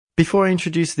Before I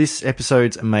introduce this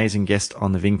episode's amazing guest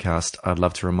on the Vincast, I'd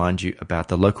love to remind you about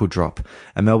The Local Drop,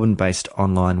 a Melbourne-based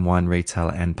online wine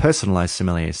retailer and personalised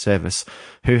sommelier service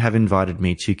who have invited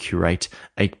me to curate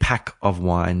a pack of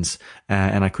wines,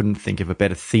 and I couldn't think of a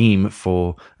better theme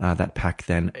for that pack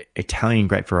than Italian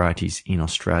grape varieties in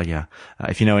Australia.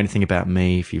 If you know anything about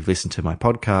me, if you've listened to my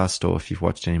podcast or if you've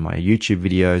watched any of my YouTube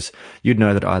videos, you'd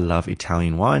know that I love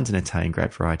Italian wines and Italian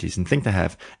grape varieties and think they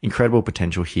have incredible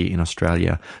potential here in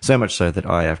Australia. So much so that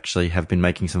I actually have been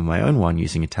making some of my own wine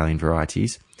using Italian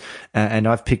varieties. And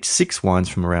I've picked 6 wines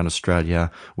from around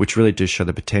Australia, which really do show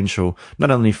the potential,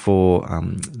 not only for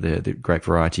the grape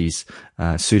varieties'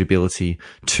 suitability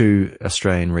to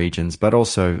Australian regions, but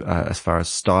also as far as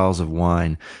styles of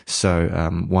wine. So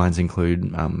wines include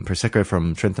Prosecco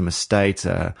from Trentham Estate,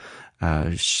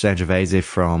 Sangiovese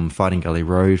from Fighting Gully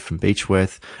Road from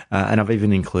Beechworth, and I've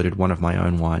even included one of my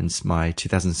own wines, my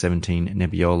 2017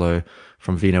 Nebbiolo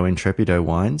from Vino Intrepido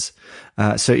Wines.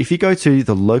 So if you go to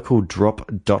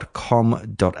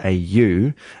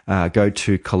thelocaldrop.com.au, go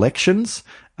to collections,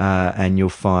 and you'll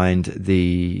find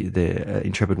the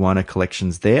Intrepid Winer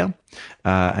collections there.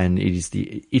 And it is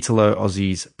the Italo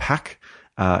Aussies pack.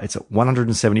 It's at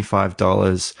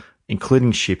 $175,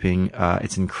 including shipping.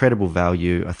 It's incredible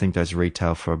value. I think those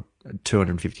retail for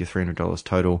 $250 to $300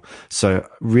 total. So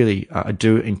really, I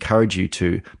do encourage you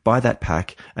to buy that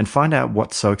pack and find out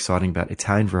what's so exciting about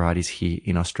Italian varieties here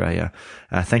in Australia.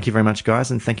 Thank you very much, guys,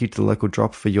 and thank you to The Local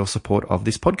Drop for your support of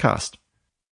this podcast.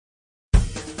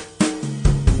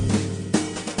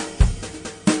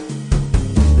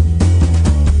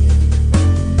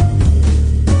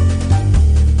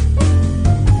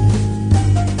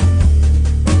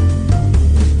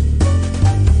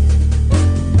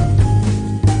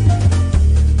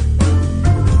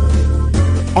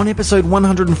 On episode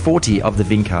 140 of the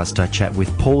Vincast, I chat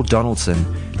with Paul Donaldson,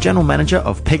 General Manager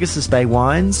of Pegasus Bay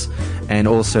Wines and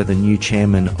also the new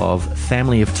chairman of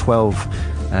Family of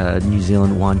 12 New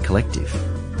Zealand Wine Collective.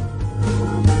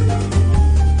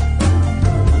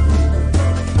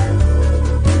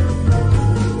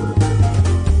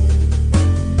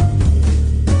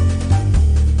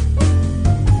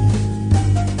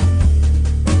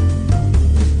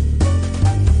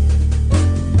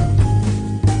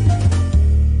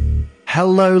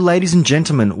 Hello, ladies and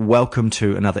gentlemen. Welcome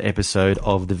to another episode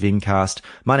of the Vincast.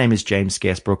 My name is James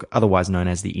Scaresbrook, otherwise known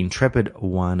as the Intrepid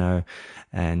Wino,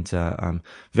 and I'm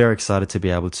very excited to be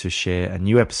able to share a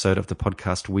new episode of the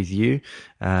podcast with you.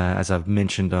 As I've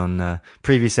mentioned on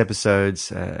previous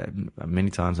episodes,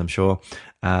 many times, I'm sure.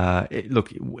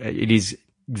 It is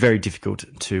very difficult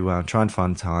to try and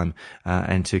find time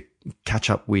and to catch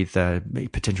up with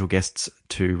potential guests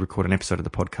to record an episode of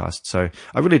the podcast. So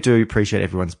I really do appreciate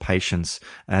everyone's patience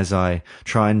as I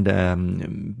try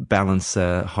and balance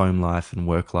home life and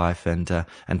work life and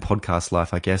podcast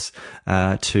life, I guess,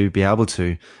 to be able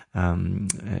to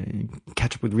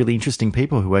catch up with really interesting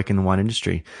people who work in the wine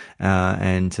industry.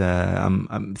 I'm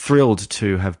thrilled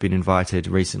to have been invited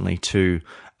recently to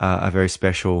a very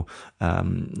special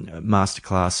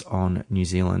masterclass on New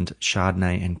Zealand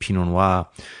Chardonnay and Pinot Noir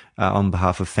on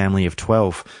behalf of Family of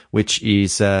 12, which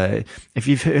is, if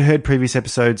you've heard previous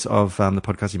episodes of the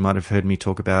podcast, you might have heard me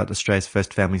talk about Australia's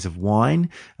first families of wine,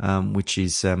 which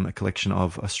is a collection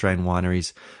of Australian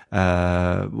wineries,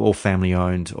 all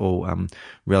family-owned, all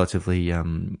relatively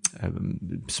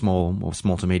small or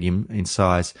small to medium in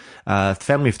size.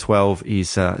 Family of 12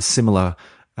 is a similar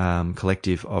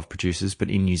collective of producers,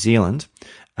 but in New Zealand,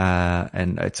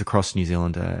 and it's across New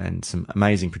Zealand, and some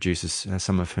amazing producers,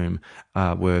 some of whom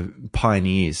were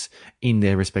pioneers in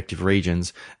their respective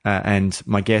regions. And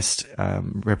my guest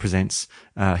represents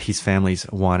his family's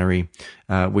winery,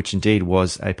 which indeed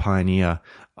was a pioneer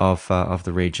of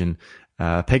the region,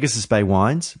 Pegasus Bay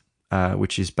Wines,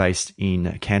 which is based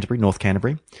in Canterbury, North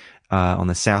Canterbury, on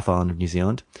the South Island of New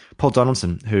Zealand. Paul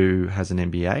Donaldson, who has an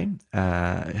MBA,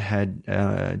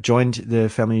 had joined the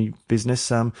family business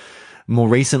more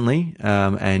recently,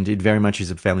 and it very much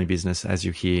is a family business, as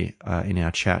you hear in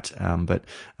our chat. But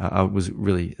I was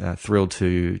really thrilled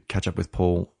to catch up with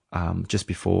Paul just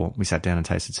before we sat down and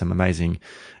tasted some amazing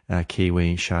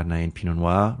Kiwi, Chardonnay and Pinot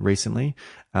Noir recently.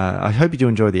 I hope you do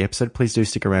enjoy the episode. Please do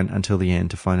stick around until the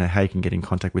end to find out how you can get in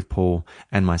contact with Paul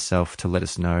and myself to let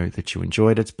us know that you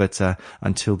enjoyed it. But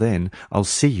until then, I'll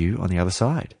see you on the other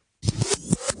side.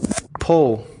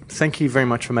 Paul, thank you very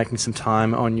much for making some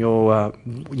time on your,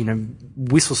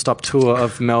 whistle-stop tour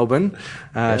of Melbourne,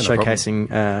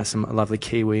 showcasing some lovely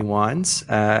Kiwi wines,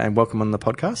 and welcome on the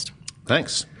podcast.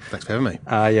 Thanks for having me.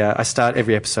 I start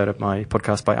every episode of my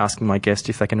podcast by asking my guest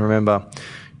if they can remember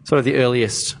Sort of the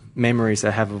earliest memories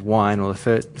they have of wine, or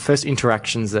the first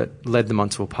interactions that led them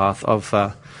onto a path of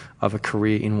a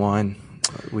career in wine,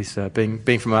 with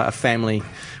being from a family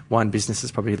wine business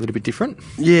is probably a little bit different.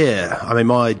 Yeah, I mean,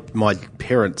 my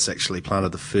parents actually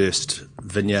planted the first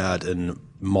vineyard in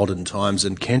modern times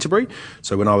in Canterbury.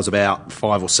 So when I was about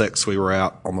 5 or 6, we were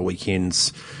out on the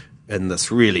weekends in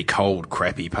this really cold,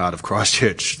 crappy part of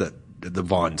Christchurch that the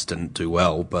vines didn't do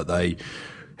well, but they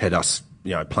had us,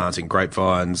 planting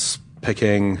grapevines,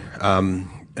 picking, and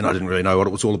I didn't really know what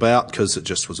it was all about because it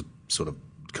just was a sort of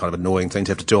kind of annoying thing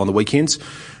to have to do on the weekends.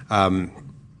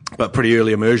 But pretty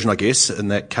early immersion, I guess, in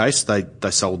that case. They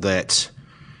sold that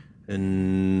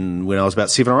when I was about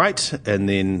 7 or 8, and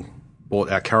then bought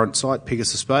our current site,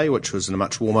 Pegasus Bay, which was in a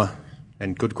much warmer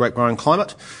and good grape growing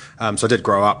climate. So I did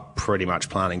grow up pretty much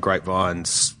planting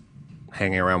grapevines,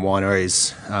 hanging around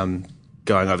wineries,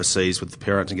 going overseas with the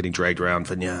parents and getting dragged around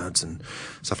vineyards and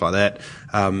stuff like that.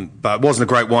 But wasn't a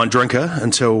great wine drinker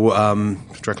until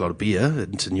drank a lot of beer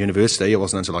in university. It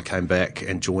wasn't until I came back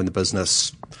and joined the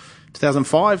business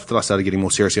 2005 that I started getting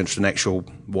more seriously interested in actual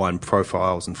wine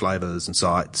profiles and flavours and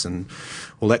sites and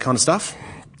all that kind of stuff.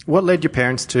 What led your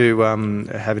parents to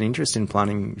have an interest in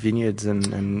planting vineyards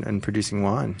and producing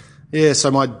wine? Yeah,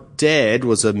 so my dad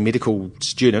was a medical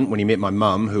student when he met my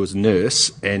mum, who was a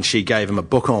nurse, and she gave him a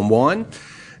book on wine,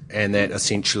 and that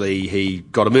essentially he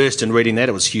got immersed in reading that.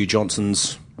 It was Hugh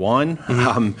Johnson's wine,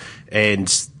 and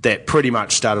that pretty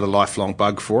much started a lifelong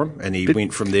bug for him, and he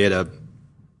went from there to...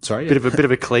 Sorry? Bit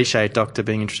of a cliche doctor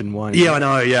being interested in wine. Yeah, I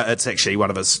know, yeah. It's actually one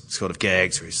of his sort of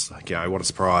gags where he's like, what a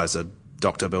surprise, a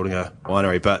doctor building a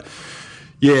winery. But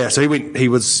yeah, so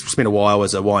he spent a while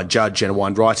as a wine judge and a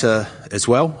wine writer as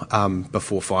well,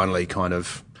 before finally kind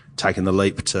of taking the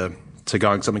leap to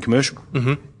going something commercial.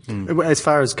 As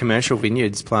far as commercial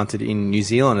vineyards planted in New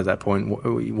Zealand at that point,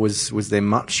 was there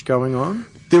much going on?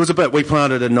 There was a bit. We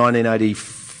planted in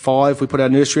 1985. We put our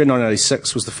nursery in.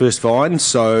 1986 was the first vine.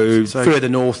 So further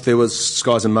north, there was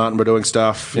Skies and Martin were doing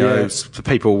stuff. You know, for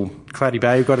people. Cloudy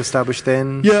Bay got established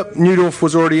then. Yep, Newdorf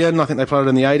was already in. I think they planted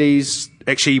in the 80s.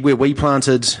 Actually, where we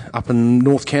planted up in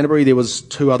North Canterbury, there was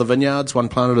 2 other vineyards. One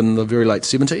planted in the very late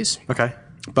 70s. Okay.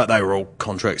 But they were all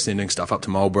contract sending stuff up to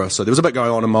Marlborough. So there was a bit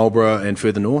going on in Marlborough and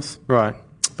further north. Right.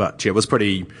 But yeah, it was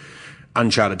pretty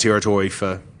uncharted territory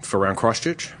for around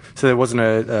Christchurch. So there wasn't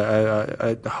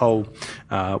a whole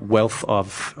wealth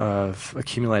of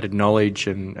accumulated knowledge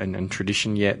and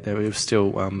tradition yet. It was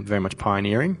still very much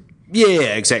pioneering.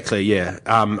 Yeah, exactly, yeah.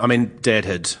 I mean, Dad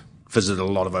had visited a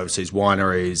lot of overseas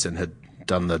wineries and had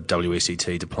done the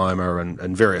WSET diploma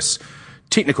and various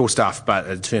technical stuff, but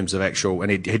in terms of actual...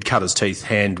 And he'd cut his teeth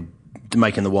hand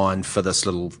making the wine for this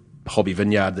little hobby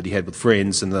vineyard that he had with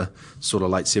friends in the sort of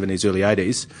late 70s, early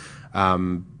 80s.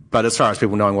 But as far as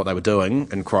people knowing what they were doing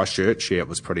in Christchurch, yeah, it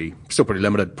was still pretty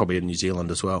limited, probably in New Zealand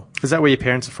as well. Is that where your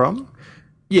parents are from?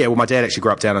 Yeah, well, my dad actually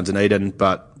grew up down in Dunedin,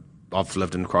 but I've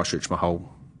lived in Christchurch my whole...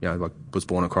 I was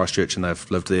born in Christchurch and they've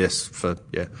lived there for,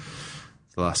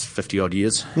 the last 50-odd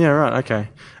years. Yeah, right, okay.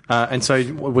 And so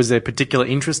was there particular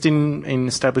interest in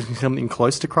establishing something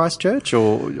close to Christchurch?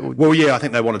 Well, yeah, I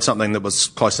think they wanted something that was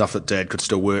close enough that Dad could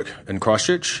still work in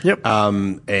Christchurch. Yep.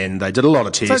 And they did a lot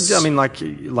of tests. So, I mean, like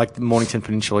the Mornington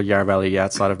Peninsula, Yarra Valley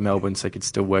outside of Melbourne, so he could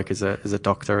still work as a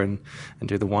doctor and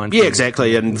do the wine. Yeah,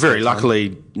 exactly. And very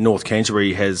luckily, North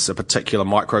Canterbury has a particular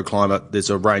microclimate. There's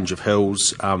a range of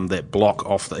hills that block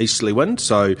off the easterly wind.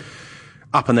 So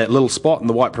up in that little spot in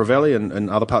the Waipara Valley and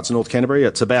other parts of North Canterbury,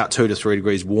 it's about 2 to 3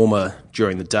 degrees warmer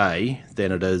during the day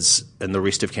than it is in the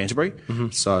rest of Canterbury. Mm-hmm.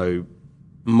 So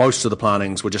most of the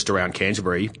plantings were just around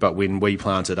Canterbury, but when we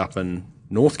planted up in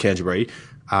North Canterbury,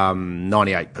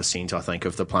 98%, I think,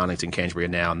 of the plantings in Canterbury are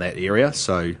now in that area.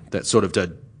 So that sort of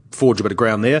did forge a bit of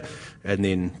ground there, and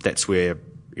then that's where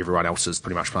everyone else has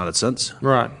pretty much planted since.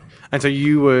 Right. And so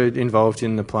you were involved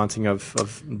in the planting of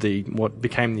what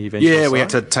became the eventual site? We had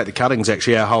to take the cuttings.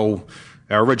 Actually, our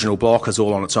original block is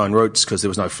all on its own roots because there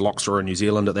was no phylloxera in New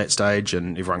Zealand at that stage,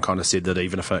 and everyone kind of said that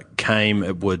even if it came,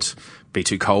 it would be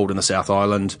too cold in the South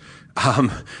Island.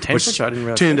 Which I didn't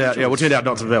realize. Turned out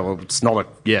not to be. Well, it's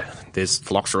not there's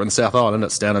phylloxera in the South Island.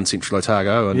 It's down in Central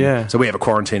Otago, and so we have a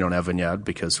quarantine on our vineyard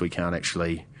because we can't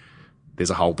actually. There's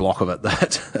a whole block of it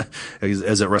that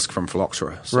is at risk from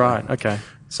phylloxera. So, right. Okay.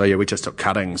 So yeah, we just took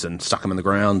cuttings and stuck them in the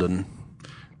ground and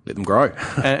let them grow.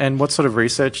 And what sort of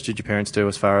research did your parents do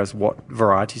as far as what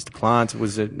varieties to plant?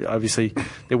 Was it obviously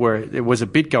there was a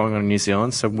bit going on in New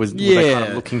Zealand, so were they kind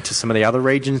of looking to some of the other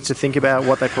regions to think about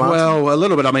what they planted? Well, a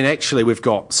little bit. I mean, actually, we've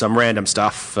got some random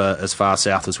stuff as far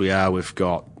south as we are. We've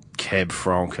got Cab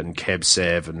Franc and Cab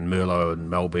Sav and Merlot and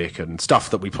Malbec and stuff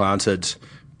that we planted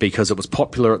because it was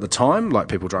popular at the time. Like,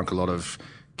 people drank a lot of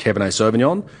Cabernet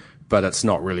Sauvignon, but it's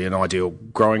not really an ideal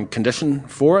growing condition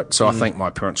for it. So I think my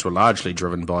parents were largely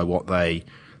driven by what they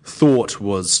thought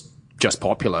was just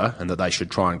popular and that they should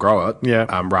try and grow it,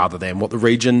 rather than what the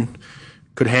region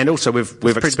could handle. So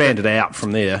we've expanded out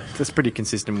from there. That's pretty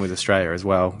consistent with Australia as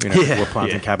well. We're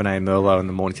planting Cabernet and Merlot in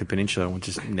the Mornington Peninsula and we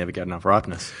just never get enough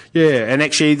ripeness. Yeah, and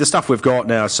actually the stuff we've got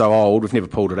now is so old, we've never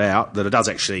pulled it out, that it does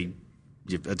actually,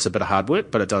 it's a bit of hard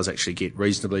work, but it does actually get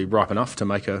reasonably ripe enough to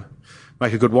make a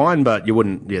good wine. But you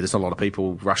wouldn't, there's not a lot of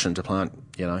people rushing to plant,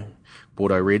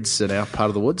 Bordeaux Reds in our part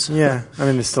of the woods. Yeah, I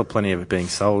mean, there's still plenty of it being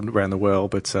sold around the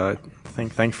world, but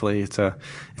thankfully it's a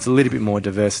little bit more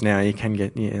diverse now. You can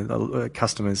get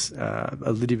customers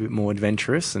a little bit more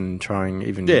adventurous and trying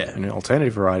even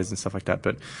alternative varieties and stuff like that.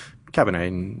 But Cabernet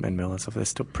and Merlot and stuff, they're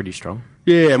still pretty strong.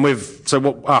 Yeah, and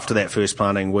after that first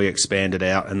planting, we expanded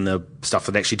out in the stuff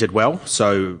that actually did well.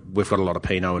 So we've got a lot of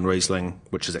Pinot and Riesling,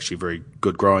 which is actually very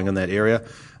good growing in that area.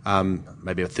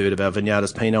 Maybe a third of our vineyard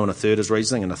is Pinot and a third is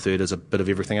Riesling and a third is a bit of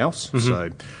everything else. Mm-hmm. So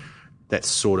that's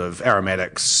sort of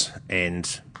aromatics, and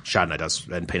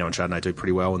Chardonnay and Pinot and Chardonnay do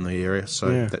pretty well in the area.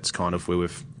 So that's kind of where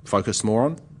we've focused more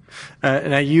on.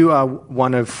 Now you are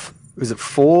one of, is it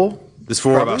 4? There's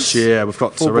 4 brothers? of us, yeah. We've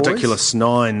got 4 a ridiculous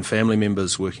 9 family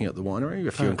members working at the winery,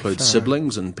 if you include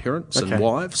siblings and parents and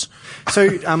wives.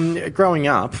 So, growing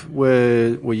up,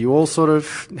 were you all sort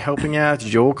of helping out?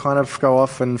 Did you all kind of go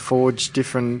off and forge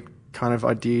different kind of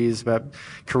ideas about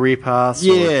career paths?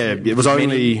 Yeah, it was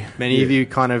only... Many of you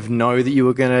kind of know that you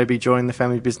were going to be joining the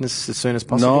family business as soon as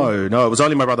possible? No, it was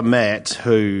only my brother Matt,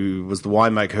 who was the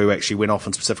winemaker, who actually went off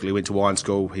and specifically went to wine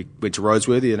school. He went to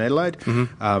Roseworthy in Adelaide,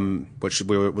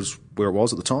 where it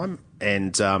was at the time,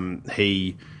 and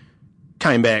he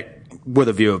came back with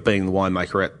a view of being the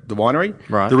winemaker at the winery.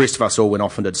 Right. The rest of us all went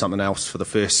off and did something else for the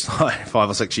first 5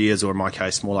 or 6 years, or in my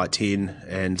case, more like 10.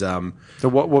 And so,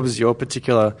 what was your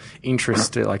particular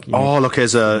interest? As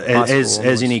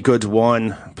any good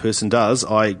wine person does,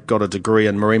 I got a degree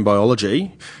in marine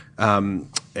biology, and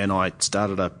I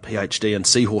started a PhD in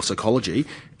seahorse ecology.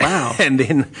 Wow! And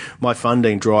then my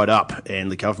funding dried up, and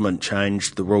the government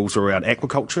changed the rules around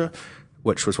aquaculture,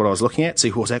 which was what I was looking at,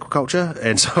 seahorse aquaculture.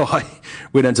 And so I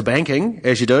went into banking,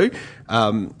 as you do,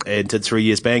 and did 3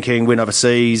 years banking, went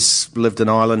overseas, lived in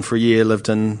Ireland for a year, lived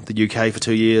in the UK for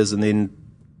 2 years, and then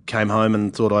came home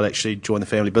and thought I'd actually join the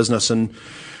family business and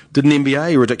did an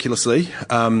MBA ridiculously.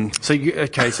 So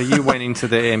you went into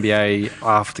the MBA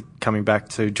after coming back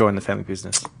to join the family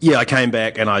business? Yeah, I came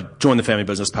back and I joined the family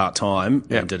business part-time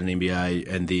and did an MBA,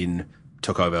 and then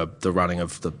took over the running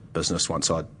of the business once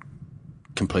I'd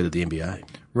completed the MBA.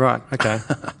 Right, okay.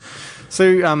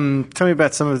 So tell me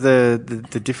about some of the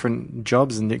different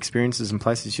jobs and experiences and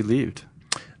places you lived.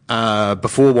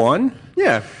 Before wine?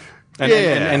 Yeah.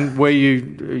 And were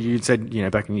you said,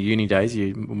 back in your uni days,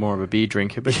 you were more of a beer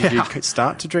drinker, but did you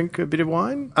start to drink a bit of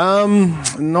wine?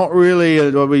 Not really.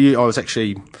 I was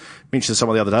actually, mentioned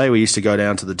someone the other day, we used to go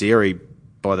down to the dairy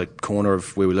by the corner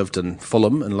of where we lived in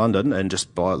Fulham in London and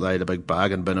just laid a big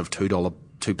bargain bin of £2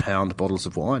 bottles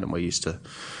of wine, and we used to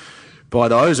buy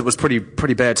those. It was pretty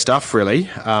bad stuff, really.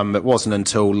 It wasn't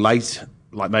until late,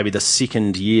 like maybe the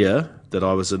second year that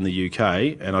I was in the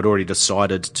UK, and I'd already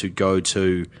decided to go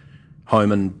to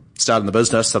home and start in the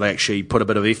business, that I actually put a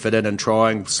bit of effort in and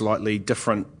trying slightly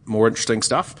different, more interesting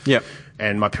stuff. Yep.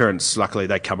 And my parents, luckily,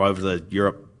 they come over to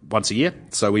Europe once a year,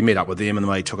 so we met up with them, and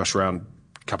they took us around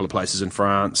a couple of places in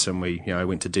France, and we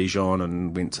went to Dijon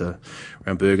and went to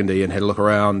around Burgundy and had a look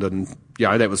around, and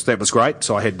that was great.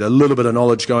 So I had a little bit of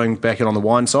knowledge going back in on the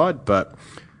wine side, but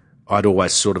I'd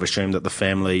always sort of assumed that the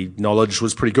family knowledge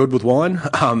was pretty good with wine,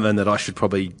 and that I should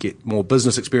probably get more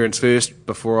business experience first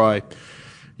before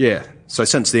So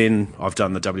since then I've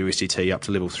done the WSET up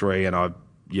to level 3, and I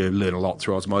learn a lot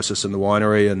through osmosis in the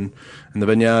winery and in the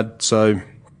vineyard. So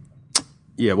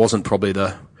it wasn't probably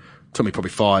took me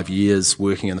probably 5 years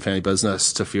working in the family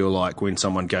business to feel like when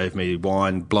someone gave me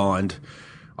wine blind,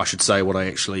 I should say what I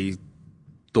actually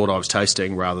thought I was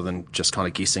tasting, rather than just kind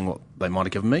of guessing what they might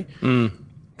have given me.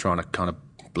 Trying to kind of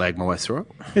blag my way through it.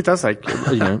 It does take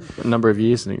a number of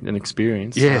years and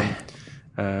experience. Yeah.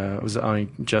 I was only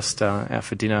just out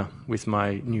for dinner with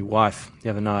my new wife the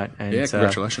other night, and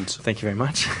congratulations. Thank you very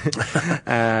much.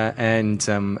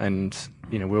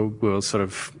 We were sort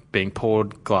of being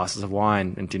poured glasses of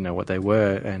wine and didn't know what they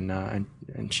were, and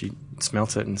she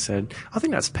smelt it and said, "I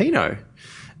think that's Pinot."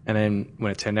 And then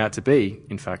when it turned out to be,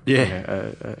 in fact,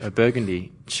 a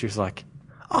Burgundy, she was like,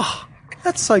 "Oh,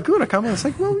 That's so good. I come in. It's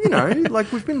like, well,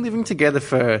 like we've been living together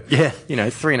for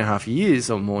 3.5 years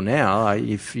or more now.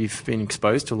 You've been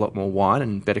exposed to a lot more wine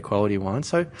and better quality wine.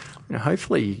 So,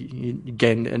 hopefully you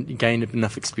gained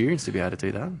enough experience to be able to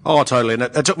do that. Oh, totally. And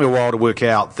it took me a while to work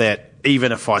out that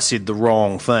even if I said the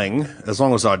wrong thing, as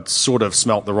long as I'd sort of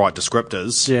smelt the right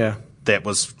descriptors, that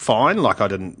was fine. Like I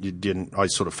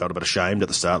sort of felt a bit ashamed at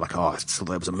the start. Like, I thought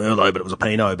that was a Merlot, but it was a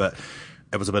Pinot. But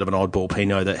it was a bit of an oddball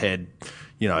Pinot that had,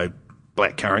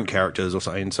 black currant characters or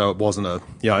something. So it wasn't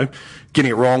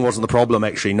getting it wrong wasn't the problem.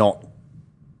 Actually, not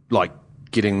like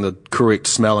getting the correct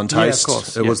smell and taste. Yeah, of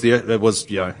course. It was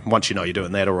once you're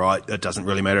doing that all right, it doesn't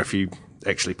really matter if you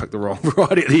actually pick the wrong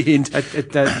variety at the end.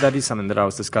 That is something that I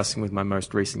was discussing with my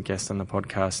most recent guest on the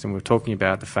podcast, and we were talking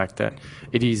about the fact that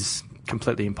it is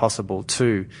completely impossible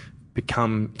to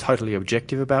become totally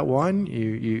objective about wine.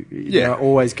 You are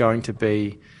always going to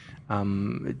be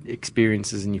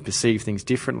experiences, and you perceive things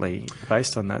differently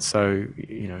based on that. So,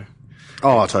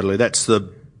 Oh, totally. That's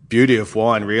the beauty of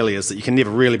wine, really, is that you can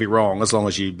never really be wrong as long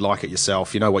as you like it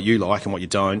yourself. You know what you like and what you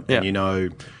don't,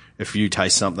 and if you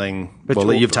taste something,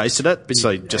 you've tasted it,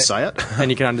 so just say it.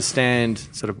 And you can understand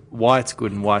sort of why it's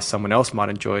good and why someone else might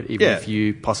enjoy it, even if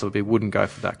you possibly wouldn't go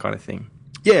for that kind of thing.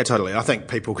 Yeah, totally. I think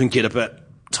people can get a bit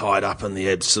tied up in the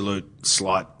absolute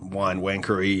slight wine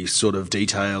wankery sort of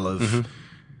detail of,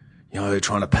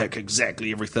 trying to pick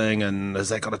exactly everything, and has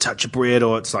that got a touch of bread,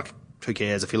 or it's like, who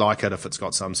cares if you like it? If it's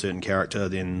got some certain character,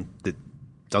 then it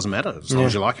doesn't matter as long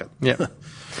as you like it. Yeah.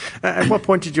 At what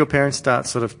point did your parents start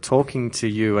sort of talking to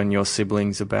you and your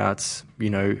siblings about,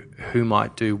 who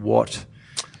might do what,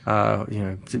 down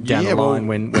the line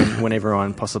when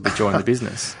everyone possibly joined the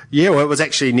business? Yeah, well, it was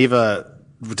actually never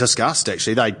discussed,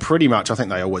 actually. They pretty much, I think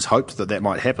they always hoped that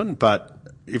might happen, but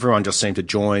everyone just seemed to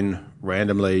join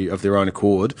randomly of their own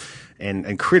accord. And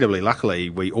incredibly luckily,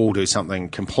 we all do something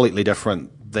completely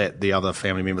different that the other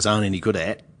family members aren't any good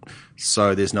at.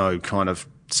 So there's no kind of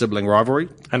sibling rivalry.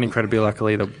 And incredibly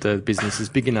luckily, the business is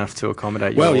big enough to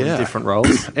accommodate you in different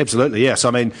roles. Absolutely, yeah. So,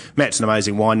 I mean, Matt's an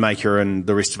amazing winemaker, and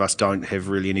the rest of us don't have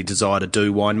really any desire to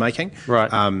do winemaking.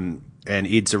 Right. And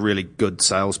Ed's a really good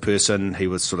salesperson. He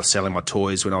was sort of selling my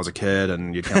toys when I was a kid,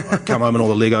 and I'd come home and all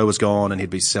the Lego was gone, and he'd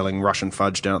be selling Russian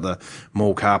fudge down at the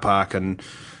mall car park, and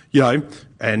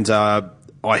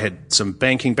I had some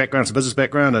banking background, some business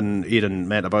background, and Ed and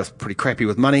Matt are both pretty crappy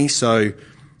with money, so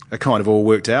it kind of all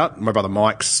worked out. My brother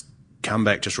Mike's come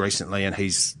back just recently, and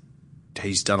he's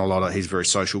done he's a very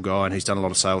social guy, and he's done a lot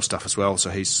of sales stuff as well,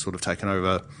 so he's sort of taken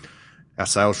over our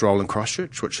sales role in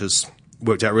Christchurch, which has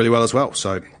worked out really well as well.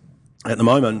 So at the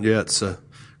moment, it's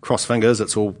cross fingers.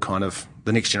 It's all kind of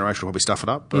the next generation will probably stuff it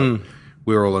up, but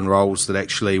we're all in roles that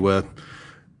actually were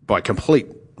by complete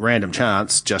random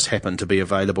chance just happened to be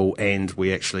available, and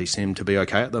we actually seem to be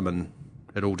okay at them, and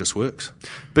it all just works.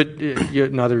 But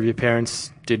neither of your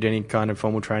parents did any kind of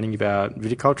formal training about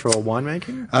viticulture or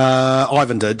winemaking?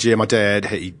 Ivan did, yeah. My dad,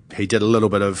 he did a little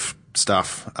bit of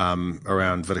stuff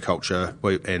around viticulture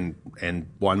and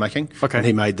winemaking. Okay. And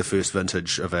he made the first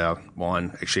vintage of our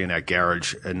wine actually in our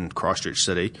garage in Christchurch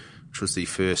City, which was the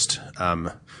first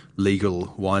legal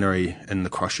winery in the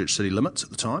Christchurch city limits at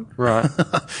the time. Right.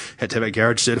 Had to have it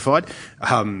garage certified.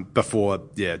 Before,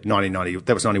 1990,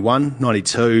 that was 91,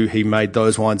 92, he made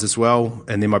those wines as well.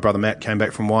 And then my brother Matt came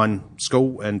back from wine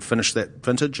school and finished that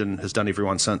vintage and has done every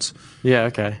one since. Yeah,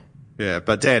 okay. Yeah,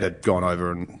 but Dad had gone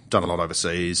over and done a lot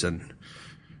overseas, and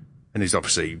he's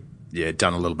obviously,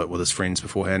 done a little bit with his friends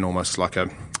beforehand, almost like a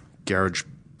garage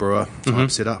brewer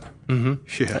type setup.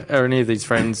 Mm-hmm. Yeah. Are any of these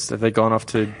friends, have they gone off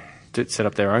to set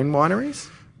up their own wineries?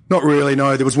 Not really,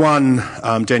 no. There was one,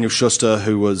 Daniel Schuster,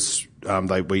 who was,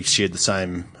 we shared the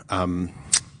same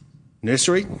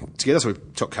nursery together, so we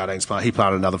took Cardane's plant. He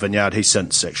planted another vineyard. He's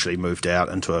since actually moved out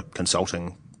into a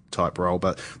consulting type role,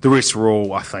 but the rest were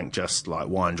all, I think, just like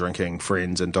wine drinking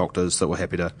friends and doctors that were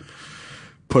happy to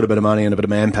put a bit of money and a bit of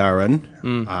manpower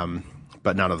in.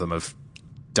 But none of them have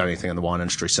done anything in the wine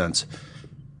industry since.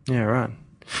 Yeah, right.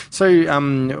 So,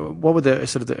 what were the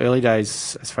sort of the early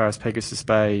days as far as Pegasus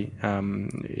Bay,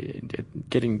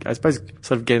 getting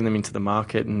them into the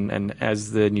market, and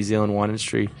as the New Zealand wine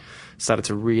industry started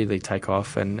to really take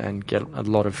off and get a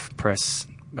lot of press,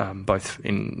 both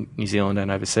in New Zealand and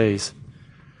overseas?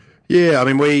 Yeah,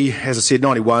 I mean, as I said,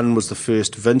 91 was the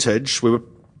first vintage. We were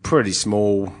pretty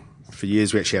small for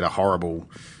years. We actually had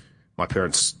my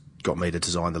parents got me to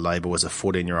design the label as a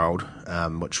 14-year-old,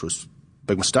 which was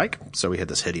big mistake. So we had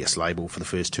this hideous label for the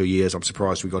first 2 years. I'm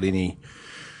surprised we got any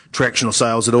traction or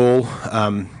sales at all.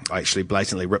 I actually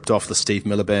blatantly ripped off the Steve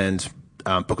Miller Band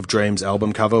Book of Dreams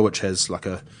album cover, which has like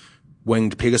a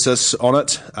winged Pegasus on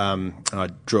it, and I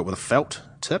drew it with a felt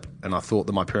tip, and I thought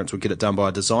that my parents would get it done by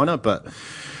a designer, but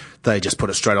they just put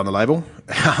it straight on the label.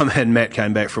 And Matt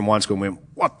came back from wine school and went,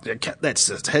 "What? That's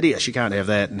just hideous. You can't have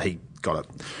that." And he got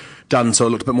it done so it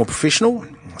looked a bit more professional.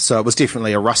 So it was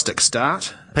definitely a rustic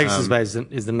start. Pegasus Bay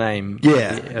is the name.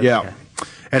 Yeah. Okay.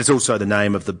 And it's also the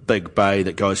name of the big bay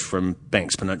that goes from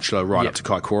Banks Peninsula right up to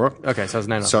Kaikoura. Okay, so it's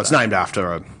named after So it's named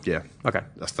after a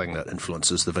thing that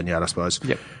influences the vineyard, I suppose.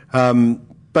 Yep.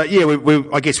 But yeah,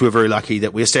 I guess we're very lucky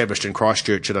that we established in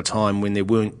Christchurch at a time when there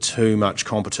weren't too much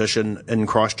competition in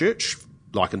Christchurch,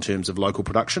 like in terms of local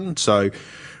production. So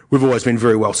we've always been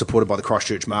very well supported by the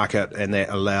Christchurch market, and that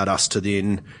allowed us to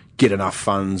then get enough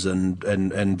funds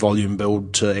and volume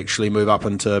build to actually move up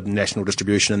into national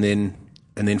distribution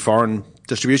and then foreign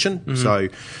distribution. Mm-hmm. So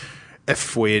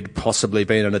if we'd possibly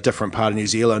been in a different part of New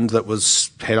Zealand that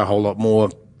had a whole lot more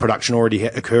production already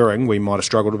occurring, we might have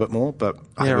struggled a bit more, but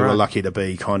I think we were lucky to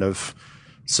be kind of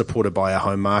supported by our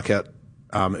home market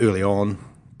early on,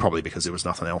 probably because there was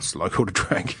nothing else local to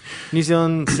drink. New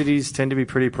Zealand cities tend to be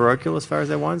pretty parochial as far as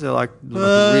their wines. They're like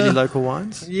really local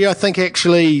wines. Yeah, I think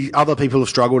actually other people have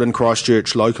struggled in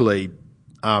Christchurch locally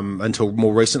until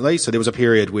more recently. So there was a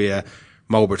period where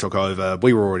Marlborough took over.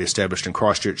 We were already established in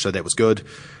Christchurch, so that was good.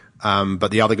 But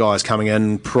the other guys coming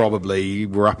in probably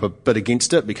were up a bit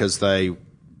against it because they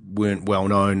weren't well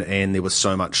known, and there was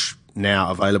so much now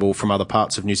available from other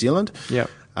parts of New Zealand. Yeah.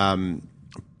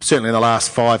 Certainly in the last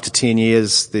 5 to 10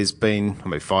 years, there's been,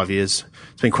 5 years,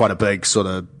 it's been quite a big sort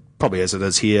of, probably as it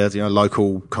is here,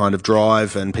 local kind of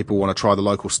drive, and people want to try the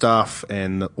local stuff,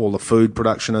 and all the food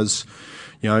production is,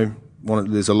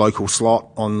 there's a local slot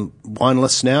on wine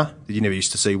lists now. You never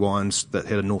used to see wines that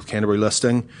had a North Canterbury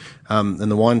listing in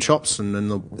the wine shops and in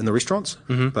the restaurants,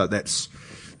 but that's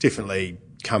definitely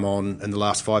come on in the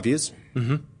last 5 years.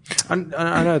 Mm-hmm. And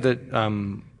I know that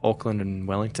Auckland and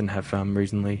Wellington have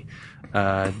reasonably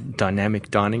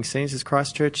dynamic dining scenes. Is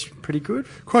Christchurch pretty good?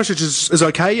 Christchurch is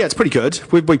okay. Yeah, it's pretty good.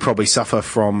 We probably suffer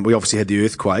from, we obviously had the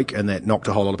earthquake, and that knocked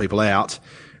a whole lot of people out.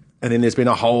 And then there's been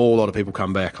a whole lot of people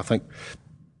come back. I think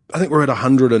we're at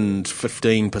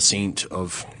 115%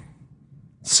 of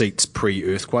seats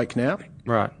pre-earthquake now.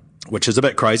 Right. Which is a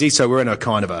bit crazy. So we're in a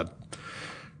kind of a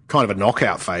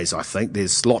knockout phase, I think.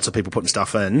 There's lots of people putting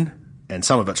stuff in, and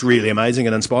some of it's really amazing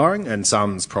and inspiring, and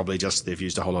some's probably just they've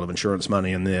used a whole lot of insurance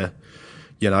money and they're,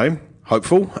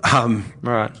 hopeful.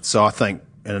 Right. So I think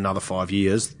in another 5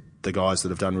 years, the guys that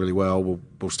have done really well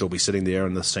will still be sitting there,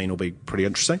 and the scene will be pretty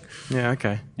interesting. Yeah,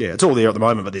 okay. Yeah, it's all there at the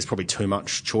moment, but there's probably too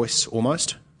much choice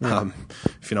almost,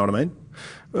 if you know what I mean.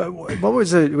 What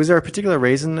was there a particular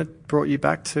reason that brought you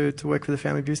back to work for the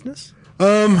family business?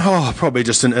 Probably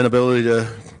just an inability to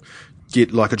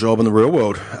get like a job in the real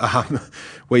world.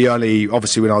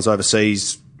 Obviously when I was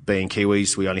overseas, being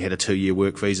Kiwis, we only had a 2-year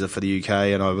work visa for the UK,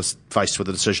 and I was faced with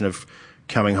the decision of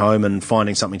coming home and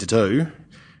finding something to do,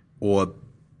 or,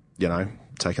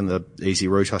 taking the easy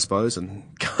route, I suppose, and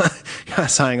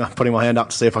putting my hand up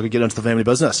to see if I could get into the family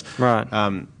business. Right.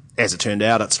 As it turned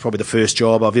out, it's probably the first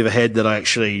job I've ever had that I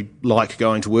actually like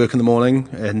going to work in the morning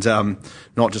and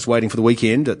not just waiting for the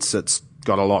weekend. It's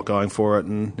got a lot going for it,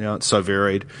 and it's so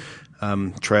varied.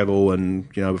 Travel, and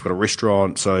we've got a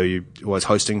restaurant, so you're always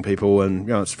hosting people, and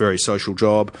it's a very social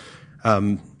job.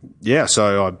 I'm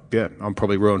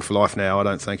probably ruined for life now. I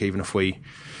don't think even if we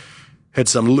had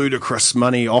some ludicrous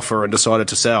money offer and decided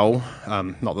to sell,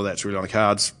 not that that's really on the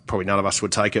cards, probably none of us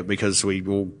would take it, because we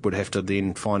all would have to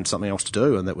then find something else to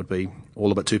do, and that would be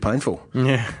all a bit too painful.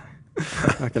 Yeah,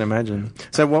 I can imagine.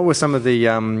 So what were some of the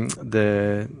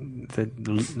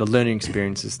learning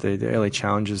experiences, the early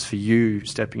challenges for you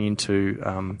stepping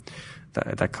into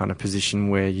that kind of position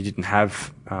where you didn't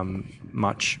have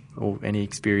much or any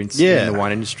experience in the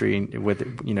wine industry, with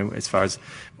as far as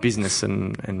business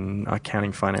and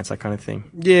accounting, finance, that kind of thing?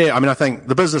 Yeah, I think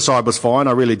the business side was fine.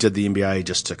 I really did the MBA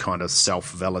just to kind of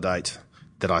self-validate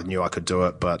that I knew I could do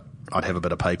it, but I'd have a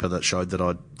bit of paper that showed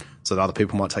that so that other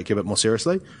people might take you a bit more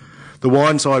seriously. The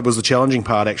wine side was the challenging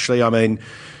part, actually.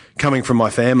 Coming from my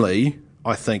family,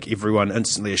 I think everyone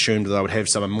instantly assumed that I would have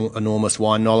some enormous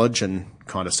wine knowledge, and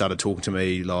kind of started talking to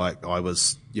me like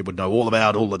you would know all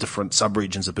about all the different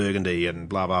sub-regions of Burgundy and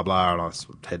blah, blah, blah, and I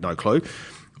had no clue.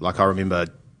 Like, I remember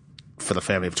for the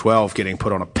family of 12 getting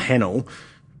put on a panel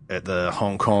at the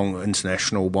Hong Kong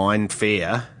International Wine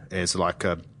Fair as like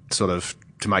a sort of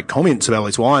to make comments about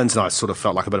these wines, and I sort of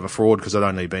felt like a bit of a fraud because I'd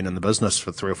only been in the business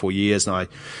for 3 or 4 years, and I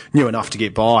knew enough to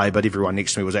get by, but everyone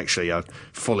next to me was actually a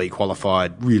fully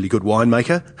qualified, really good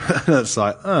winemaker. And it's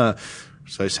like,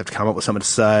 so I just have to come up with something to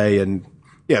say, and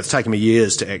it's taken me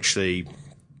years to actually,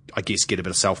 I guess, get a bit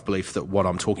of self-belief that what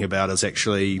I'm talking about is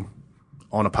actually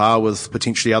on a par with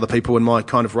potentially other people in my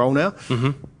kind of role now.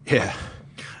 Mm-hmm. Yeah.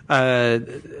 Are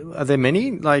there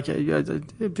many? Like,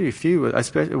 there'd be a few. I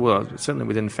suppose. Well, certainly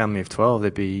within the family of 12,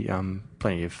 there'd be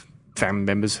plenty of family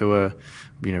members who are,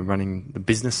 running the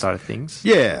business side of things.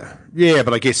 Yeah,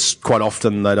 but I guess quite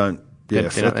often they don't. Yeah,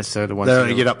 they're not necessarily the ones they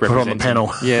don't get up put on the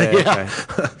panel. Yeah. Yeah.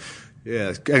 Okay.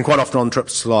 Yeah, and quite often on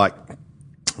trips, like,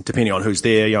 depending on who's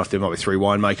there, if there might be 3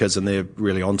 winemakers and they're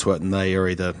really onto it, and they are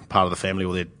either part of the family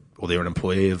or they're an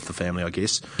employee of the family, I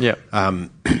guess. Yeah.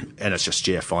 And it's just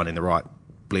finding the right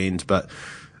blend, but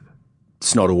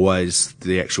it's not always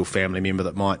the actual family member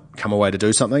that might come away to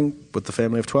do something with the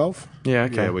family of 12. Yeah.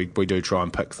 Okay. Yeah, we do try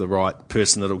and pick the right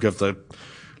person that'll give the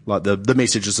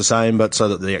message is the same, but so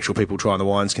that the actual people trying the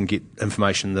wines can get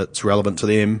information that's relevant to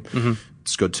them. Mm-hmm.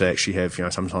 It's good to actually have,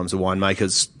 sometimes the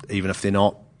winemakers, even if they're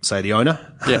not, say, the owner.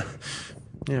 Yeah.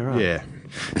 Yeah, right. Yeah.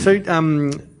 So,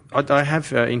 I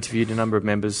have interviewed a number of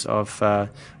members of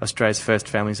Australia's First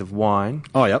Families of Wine.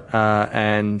 Oh, yep.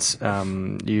 And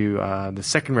you are the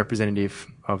second representative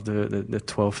of the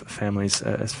 12 families,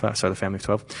 the family of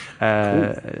 12.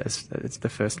 It's the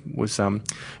first was from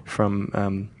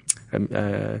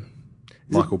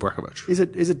Michael Brakovich.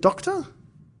 Is it Doctor?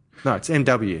 No, it's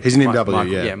MW. He's an MW, Michael,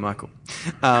 yeah. Yeah, Michael.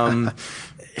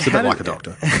 It's a bit like a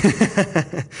doctor.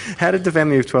 How did the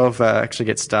family of 12 actually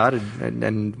get started,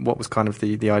 and what was kind of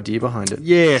the idea behind it?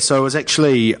 Yeah, so it was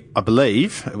actually, I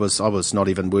believe, I was not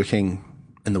even working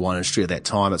in the wine industry at that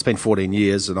time. It's been 14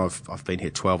 years and I've been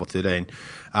here 12 or 13.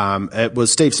 It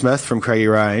was Steve Smith from Craigie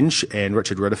Range and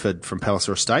Richard Ridderford from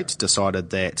Palliser Estate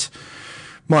decided that,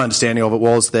 my understanding of it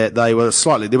was that there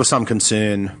was some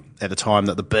concern at the time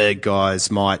that the big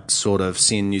guys might sort of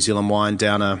send New Zealand wine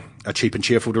down a cheap and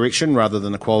cheerful direction rather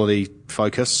than a quality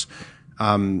focus.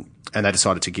 And they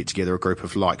decided to get together a group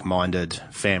of like-minded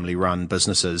family-run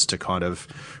businesses to kind of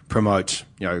promote,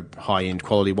 high-end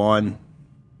quality wine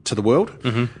to the world.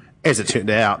 Mm-hmm. As it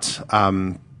turned out,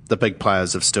 the big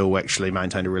players have still actually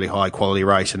maintained a really high quality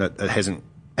rate, and it hasn't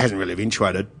really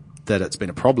eventuated that it's been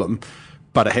a problem,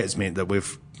 but it has meant that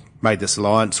we've made this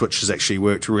alliance, which has actually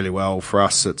worked really well for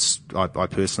us. I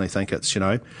personally think it's, you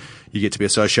get to be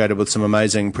associated with some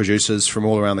amazing producers from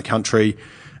all around the country.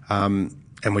 And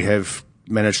we have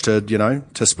managed to,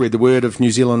 to spread the word of New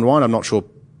Zealand wine. I'm not sure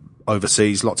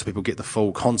overseas lots of people get the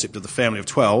full concept of the family of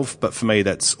 12, but for me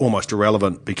that's almost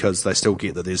irrelevant because they still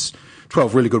get that there's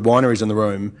 12 really good wineries in the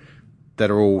room that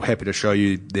are all happy to show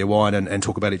you their wine and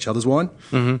talk about each other's wine.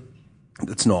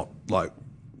 Mm-hmm. It's not like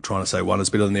trying to say one is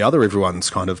better than the other.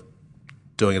 Everyone's kind of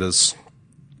doing it as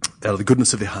out of the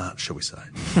goodness of their heart, shall we say.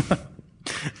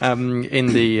 In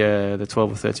the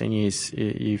 12 or 13 years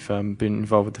you've been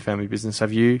involved with the family business,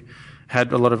 have you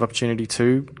had a lot of opportunity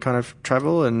to kind of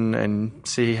travel and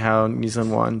see how New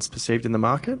Zealand wine's perceived in the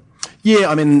market? Yeah,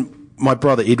 I mean, my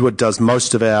brother Edward does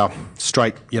most of our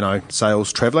straight,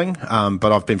 sales travelling,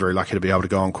 but I've been very lucky to be able to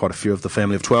go on quite a few of the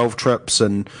family of 12 trips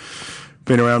and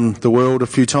been around the world a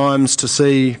few times to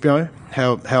see,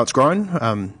 how it's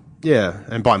grown. Yeah,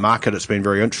 and by market, it's been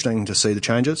very interesting to see the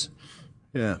changes.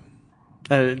 Yeah.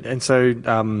 And so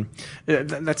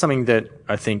that's something that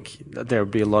I think there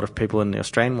would be a lot of people in the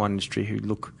Australian wine industry who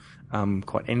look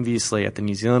quite enviously at the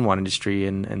New Zealand wine industry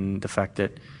and the fact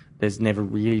that there's never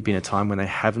really been a time when they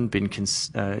haven't been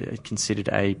considered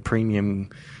a premium,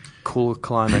 cooler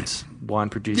climate wine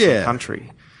producing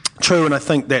country. True, and I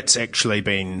think that's actually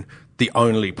been the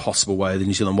only possible way the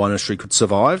New Zealand wine industry could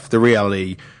survive. The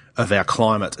reality of our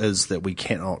climate is that we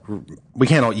cannot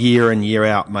year in, year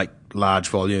out make large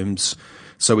volumes.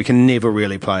 So we can never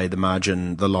really play the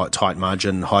tight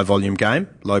margin, high volume game,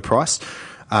 low price.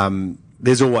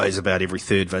 There's always about every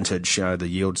third vintage, the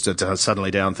yields are suddenly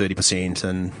down 30%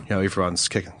 and, everyone's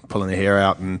pulling their hair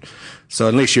out. And so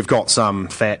unless you've got some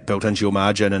fat built into your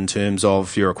margin in terms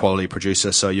of you're a quality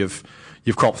producer, so you've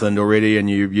crop thinned already and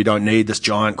you don't need this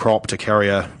giant crop to carry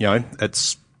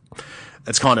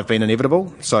it's kind of been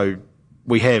inevitable. So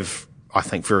we have, I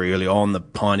think very early on, the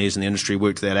pioneers in the industry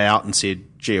worked that out and said,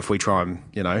 gee, if we try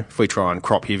and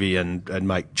crop heavy and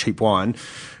make cheap wine,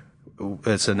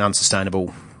 it's an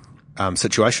unsustainable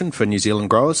situation for New Zealand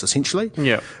growers, essentially.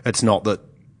 Yeah. It's not that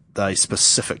they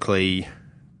specifically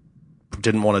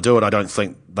didn't want to do it. I don't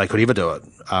think they could ever do it.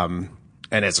 And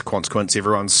as a consequence,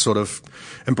 everyone's sort of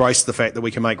embraced the fact that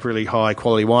we can make really high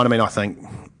quality wine. I mean, I think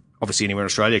obviously anywhere in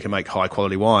Australia can make high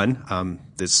quality wine.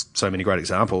 There's so many great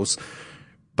examples,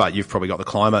 but you've probably got the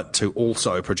climate to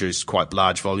also produce quite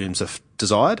large volumes if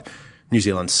desired. New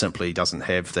Zealand simply doesn't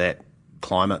have that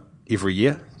climate every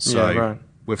year. So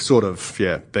we've sort of,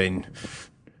 been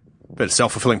a bit of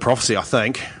self-fulfilling prophecy, I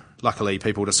think. luckily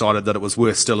people decided that it was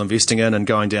worth still investing in and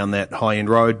going down that high-end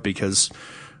road, because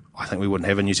I think we wouldn't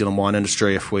have a New Zealand wine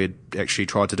industry if we'd actually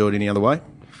tried to do it any other way.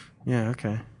 Yeah,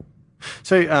 okay.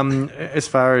 So as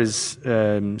far as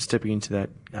stepping into that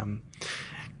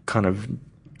kind of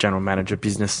general manager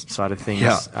business side of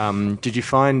things, did you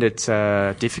find it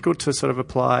difficult to sort of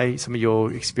apply some of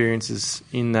your experiences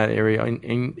in that area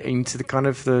into the kind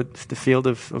of the field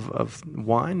of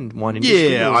wine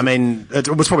industry? Yeah, I mean,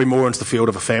 it was probably more into the field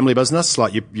of a family business.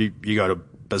 Like you go to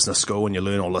business school and you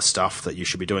learn all this stuff that you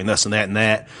should be doing this and that and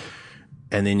that,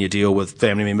 and then you deal with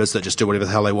family members that just do whatever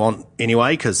the hell they want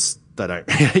anyway, because they don't,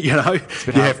 you know,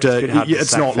 you have to,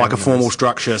 it's not like a formal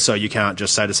structure, so you can't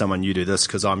just say to someone, you do this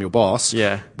because I'm your boss,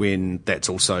 when that's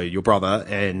also your brother,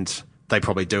 and they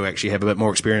probably do actually have a bit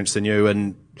more experience than you.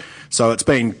 And so it's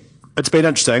been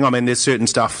interesting. I mean, there's certain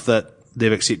stuff that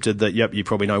they've accepted that, you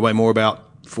probably know way more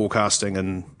about forecasting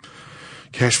and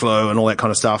cash flow and all that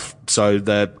kind of stuff, so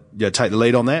they take the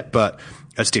lead on that. But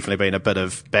it's definitely been a bit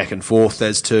of back and forth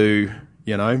as to,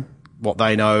 you know, what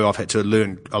they know. I've had to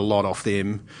learn a lot off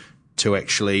them to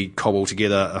actually cobble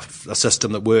together a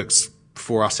system that works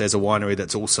for us as a winery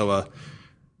that's also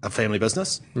a family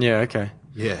business. Yeah, okay.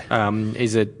 Yeah.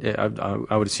 Is it,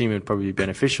 I would assume it would probably be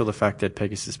beneficial, the fact that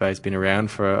Pegasus Bay has been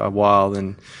around for a while,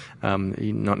 and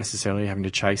you're not necessarily having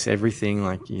to chase everything,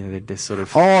 like, you know, they're sort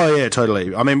of... Oh, yeah,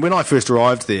 totally. I mean, when I first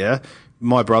arrived there,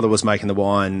 my brother was making the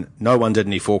wine. No one did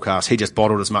any forecasts. He just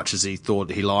bottled as much as he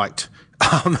thought he liked.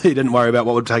 He didn't worry about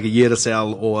what would take a year to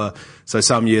sell, so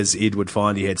some years Ed would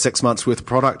find he had 6 months worth of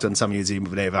product, and some years he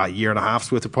would have a year and a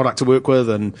half's worth of product to work with.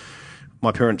 And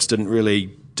my parents didn't really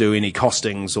do any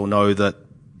costings or know that,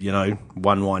 you know,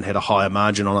 one wine had a higher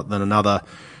margin on it than another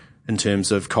in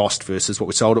terms of cost versus what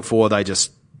we sold it for. They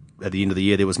just, at the end of the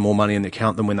year, there was more money in the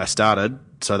account than when they started,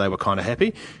 so they were kind of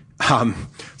happy. So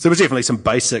there was definitely some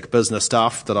basic business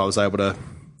stuff that I was able to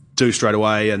do straight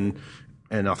away, and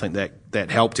I think that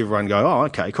helped everyone go, oh,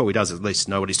 okay, cool, he does at least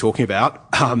know what he's talking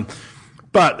about.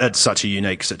 But it's such a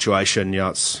unique situation. You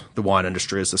know, the wine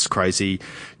industry is this crazy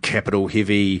capital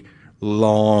heavy,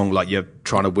 long, like you're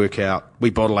trying to work out, we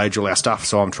bottle age all our stuff,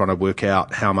 so I'm trying to work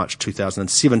out how much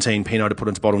 2017 Pinot to put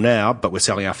into bottle now, but we're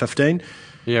selling our 15.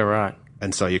 Yeah, right.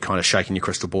 And so you're kind of shaking your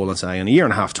crystal ball and saying, in a year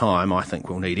and a half time, I think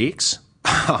we'll need X.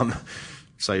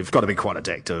 So you've got to be quite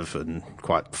adaptive and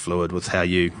quite fluid with how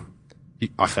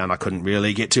I found I couldn't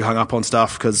really get too hung up on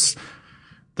stuff, because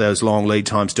those long lead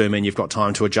times do mean you've got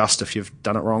time to adjust if you've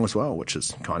done it wrong as well, which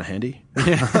is kind of handy.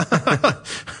 Yeah.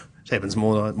 It happens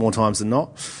more times than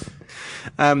not.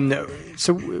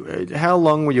 So how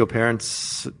long were your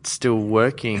parents still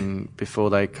working before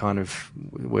they kind of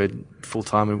were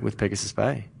full-time with Pegasus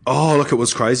Bay? Oh, look, it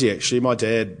was crazy, actually. My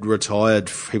dad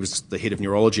retired. He was the head of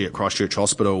neurology at Christchurch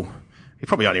Hospital. He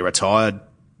probably only retired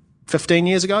 15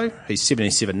 years ago. He's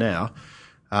 77 now.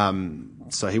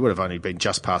 So he would have only been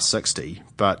just past 60.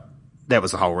 But that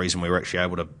was the whole reason we were actually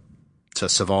able to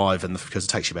survive, and because it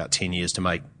takes you about 10 years to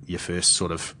make your first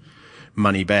sort of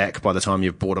money back by the time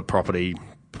you've bought a property,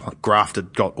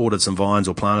 ordered some vines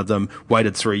or planted them,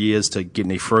 waited 3 years to get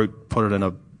any fruit, put it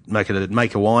in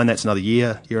make a wine. That's another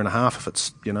year and a half if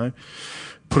it's, you know,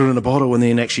 put it in a bottle and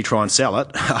then actually try and sell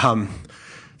it.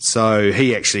 So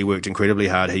he actually worked incredibly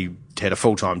hard. He had a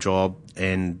full-time job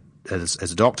and as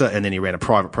a doctor, and then he ran a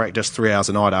private practice 3 hours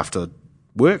a night after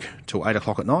work till 8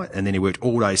 o'clock at night. And then he worked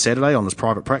all day Saturday on his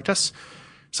private practice.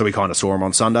 So we kind of saw him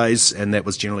on Sundays, and that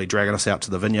was generally dragging us out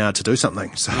to the vineyard to do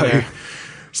something. So,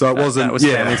 so it wasn't, that was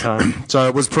family time. So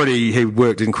it was he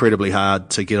worked incredibly hard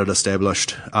to get it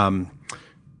established,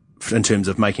 in terms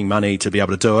of making money to be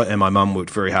able to do it. And my mum worked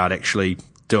very hard actually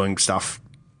doing stuff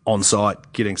on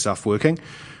site, getting stuff working.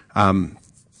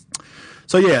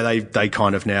 So yeah, they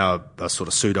kind of now are sort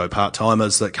of pseudo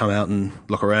part-timers that come out and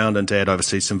look around, and Dad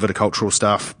oversees some viticultural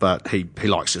stuff, but he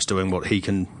likes just doing what he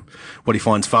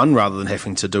finds fun rather than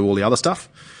having to do all the other stuff.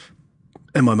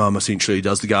 And my mum essentially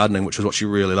does the gardening, which is what she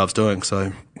really loves doing.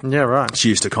 So yeah, right. She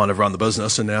used to kind of run the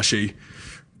business, and now she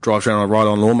drives around on a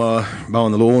ride-on lawnmower,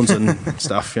 mowing the lawns and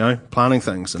stuff, you know, planting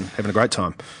things and having a great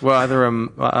time. Were either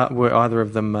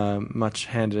of them much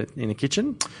handed in the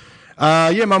kitchen?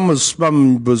 Yeah, Mum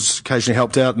was occasionally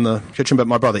helped out in the kitchen, but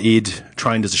my brother Ed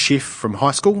trained as a chef from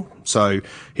high school, so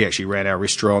he actually ran our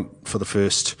restaurant for the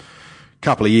first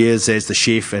couple of years as the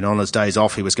chef, and on his days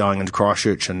off he was going into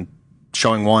Christchurch and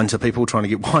showing wine to people, trying to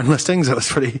get wine listings. It was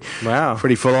pretty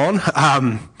full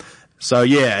on. So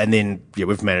yeah, and then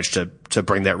we've managed to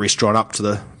bring that restaurant up to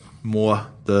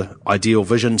the ideal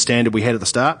vision standard we had at the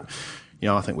start. You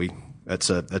know, I think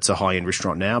It's a high-end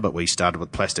restaurant now, but we started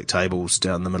with plastic tables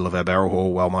down the middle of our barrel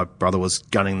hall while my brother was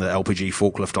gunning the LPG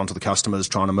forklift onto the customers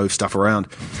trying to move stuff around.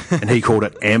 And he called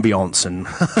it ambience, and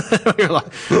we were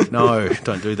like, no,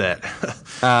 don't do that.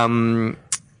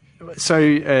 So,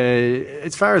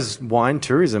 as far as wine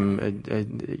tourism,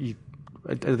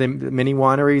 are there many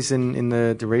wineries in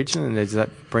the region, and does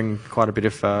that bring quite a bit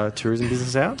of tourism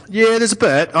business out? Yeah, there's a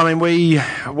bit. I mean,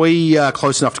 we are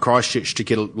close enough to Christchurch to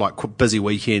get busy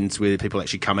weekends where people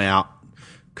actually come out,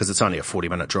 because it's only a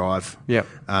 40-minute drive. Yeah.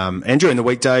 And during the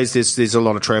weekdays, there's a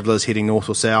lot of travellers heading north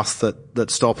or south that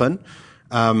stop in.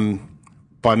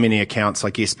 By many accounts,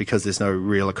 I guess, because there's no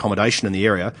real accommodation in the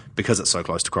area, because it's so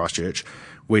close to Christchurch,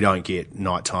 we don't get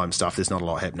nighttime stuff. There's not a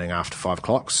lot happening after 5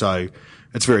 o'clock, so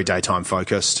it's very daytime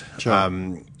focused. Sure.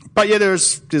 But yeah,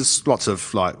 there's lots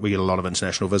of, we get a lot of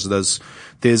international visitors.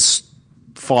 There's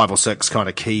 5 or 6 kind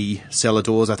of key cellar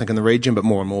doors, I think, in the region, but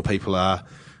more and more people are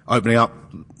opening up,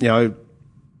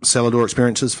 cellar door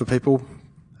experiences for people.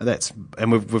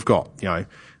 And we've got,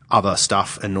 other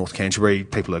stuff in North Canterbury.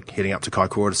 People are heading up to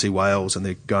Kaikoura to see whales, and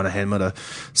they're going to Hanmer to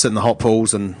sit in the hot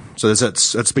pools, and so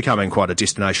it's becoming quite a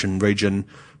destination region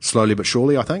slowly but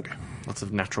surely, I think. Lots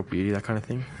of natural beauty, that kind of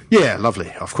thing. Yeah,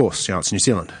 lovely. Of course, it's New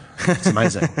Zealand. It's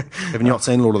amazing. Have you not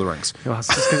seen Lord of the Rings?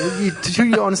 Honestly, you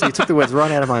took the words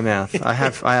right out of my mouth. I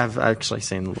have actually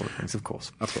seen the Lord of the Rings, of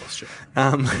course. Of course, sure.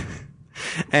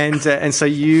 And so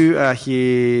you are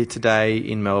here today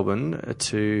in Melbourne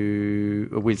with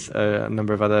a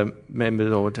number of other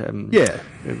members or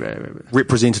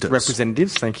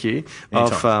representatives. Thank you.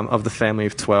 Of the family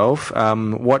of 12.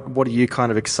 What are you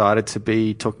kind of excited to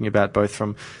be talking about, both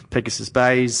from Pegasus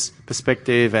Bay's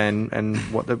perspective and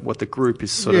what the group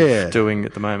is sort of doing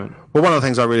at the moment? Well, one of the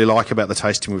things I really like about the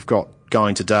tasting we've got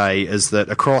going today is that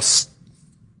across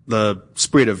the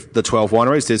spread of the 12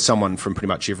 wineries, there's someone from pretty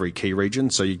much every key region.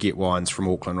 So you get wines from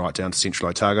Auckland right down to Central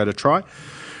Otago to try.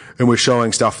 And we're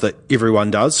showing stuff that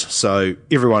everyone does. So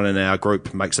everyone in our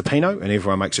group makes a Pinot and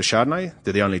everyone makes a Chardonnay.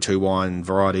 They're the only 2 wine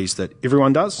varieties that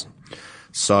everyone does.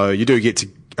 So you do get to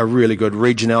a really good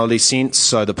regionality sense.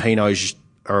 So the Pinots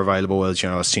are available as,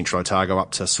 Central Otago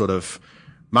up to sort of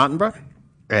Martinborough.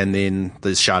 And then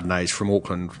there's Chardonnays from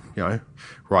Auckland,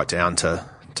 right down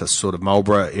to sort of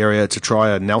Marlborough area to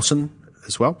try a Nelson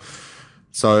as well.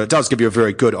 So it does give you a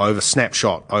very good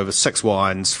snapshot over 6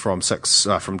 wines from 6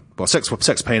 Pinots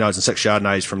and 6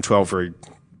 Chardonnays from 12 very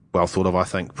well thought of, I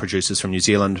think, producers from New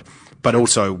Zealand, but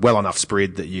also well enough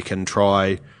spread that you can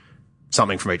try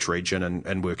something from each region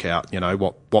and work out,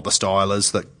 what the style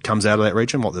is that comes out of that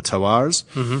region, what the terroir is.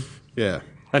 Mm-hmm. Yeah.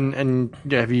 And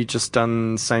have you just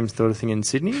done the same sort of thing in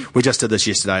Sydney? We just did this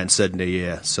yesterday in Sydney,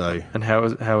 yeah. So. And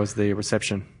how was the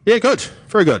reception? Yeah, good.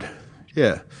 Very good.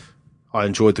 Yeah. I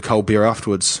enjoyed the cold beer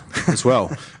afterwards as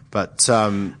well. But,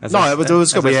 it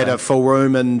was good. We had a full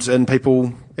room and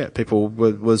people took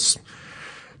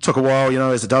a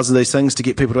while, as it does with these things, to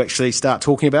get people to actually start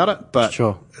talking about it. But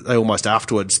sure. They almost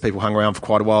afterwards, people hung around for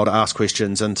quite a while to ask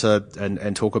questions and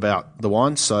talk about the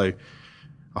wine. So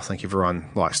I think everyone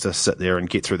likes to sit there and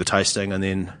get through the tasting and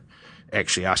then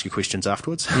actually ask you questions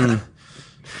afterwards.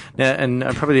 Now, and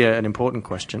probably an important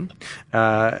question,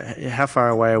 how far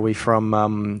away are we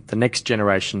from the next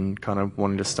generation kind of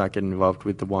wanting to start getting involved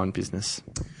with the wine business?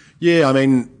 Yeah, I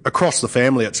mean, across the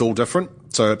family it's all different.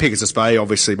 So at Pegasus Bay,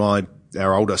 obviously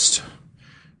our oldest,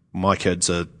 my kids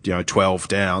are 12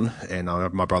 down, and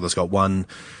my brother's got one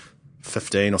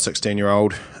 15 or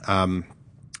 16-year-old.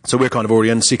 So we're kind of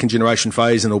already in the second generation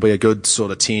phase, and it'll be a good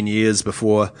sort of 10 years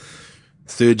before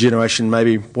third generation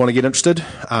maybe want to get interested.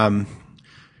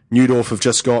 Newdorf have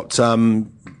just got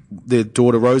their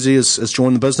daughter Rosie has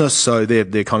joined the business, so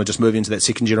they're kind of just moving into that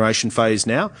second generation phase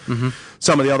now. Mm-hmm.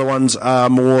 Some of the other ones are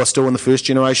more still in the first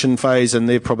generation phase, and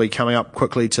they're probably coming up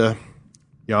quickly to,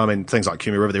 things like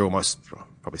Cumi River, they're almost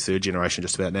probably third generation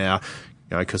just about now,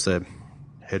 because they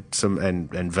had some,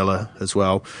 and Villa as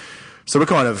well. So we're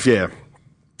kind of,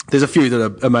 there's a few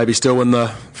that are maybe still in the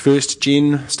first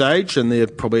gen stage, and they're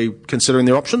probably considering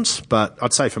their options. But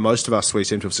I'd say for most of us, we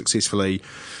seem to have successfully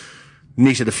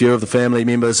netted a few of the family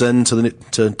members in to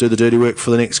do the dirty work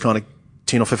for the next kind of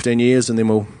 10 or 15 years, and then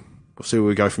we'll see where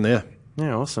we go from there.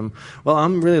 Yeah, awesome. Well,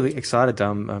 I'm really excited.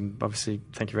 Obviously,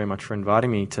 thank you very much for inviting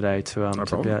me today to be able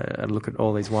to look at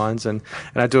all these wines, and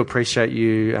I do appreciate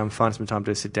you finding some time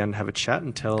to sit down and have a chat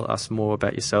and tell us more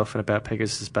about yourself and about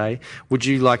Pegasus Bay. Would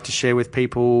you like to share with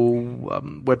people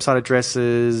website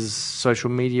addresses, social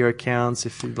media accounts,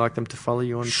 if you'd like them to follow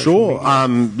you on social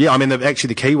media? Actually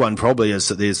the key one probably is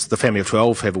that there's the Family of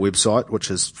 12 have a website, which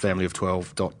is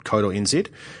familyof12.co.nz,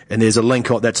 and there's a link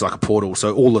that's like a portal,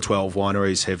 so all the 12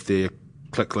 wineries have their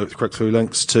click through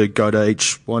links to go to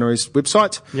each winery's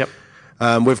website. Yep.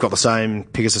 We've got the same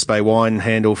Pegasus Bay Wine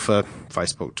handle for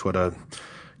Facebook, Twitter,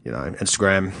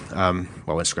 Instagram.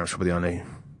 Instagram's probably the only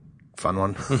fun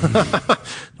one.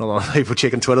 Not a lot of people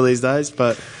checking Twitter these days,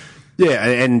 but yeah,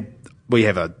 and we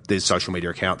have there's social media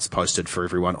accounts posted for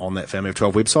everyone on that Family of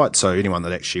 12 website. So anyone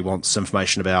that actually wants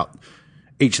information about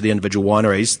each of the individual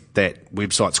wineries, that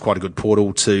website's quite a good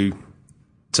portal to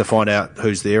find out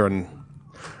who's there and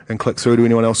click through to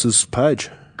anyone else's page.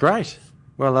 Great.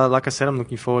 Well, like I said, I'm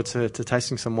looking forward to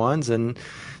tasting some wines, and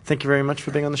thank you very much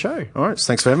for being on the show. All right.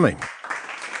 Thanks for having me.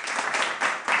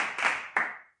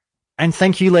 And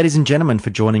thank you, ladies and gentlemen, for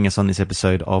joining us on this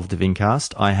episode of the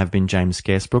Vincast. I have been James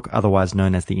Scaresbrook, otherwise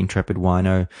known as the Intrepid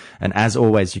Wino. And as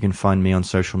always, you can find me on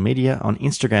social media on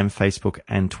Instagram, Facebook,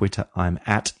 and Twitter. I'm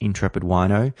at Intrepid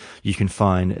Wino. You can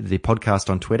find the podcast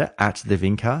on Twitter at the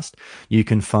Vincast. You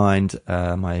can find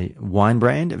my wine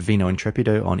brand, Vino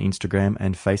Intrepido, on Instagram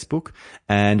and Facebook.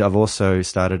 And I've also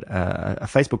started a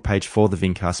Facebook page for the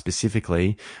Vincast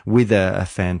specifically with a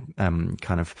fan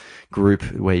kind of group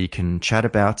where you can chat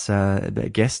about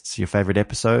guests, your favorite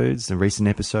episodes, the recent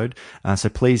episode. So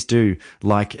please do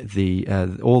like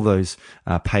all those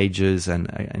pages and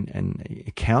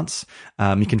accounts.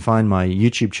 You can find my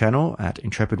YouTube channel at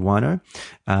Intrepid Wino.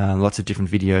 Lots of different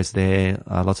videos there,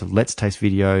 lots of Let's Taste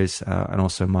videos, and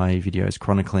also my videos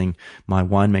chronicling my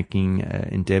winemaking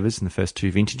endeavours in the first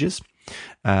 2 vintages.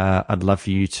 I'd love for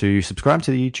you to subscribe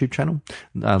to the YouTube channel,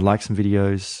 like some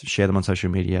videos, share them on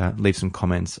social media, leave some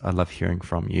comments. I love hearing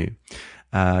from you.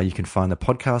 You can find the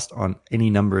podcast on any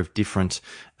number of different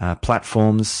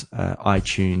platforms,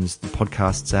 iTunes, the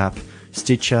Podcasts app,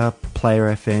 Stitcher,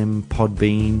 Player FM,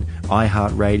 Podbean,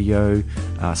 iHeartRadio,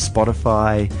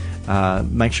 Spotify.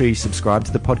 Make sure you subscribe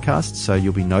to the podcast so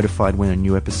you'll be notified when a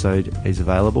new episode is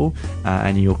available,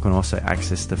 and you can also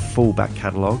access the full back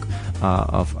catalogue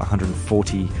of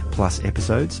 140 plus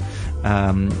episodes.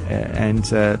 And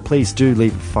please do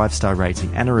leave a 5-star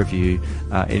rating and a review.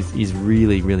 It is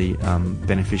really, really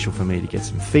beneficial for me to get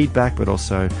some feedback, but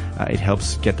also it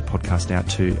helps get the podcast out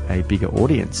to a bigger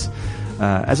audience.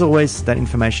 As always, that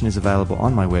information is available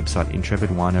on my website,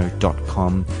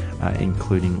 intrepidwino.com,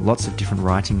 including lots of different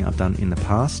writing I've done in the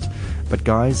past. But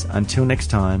guys, until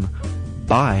next time,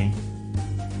 bye.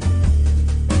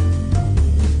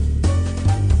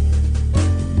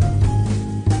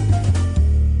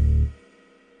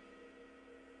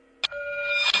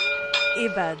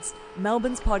 Earbuds,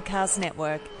 Melbourne's podcast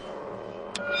network.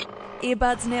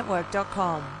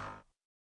 earbudsnetwork.com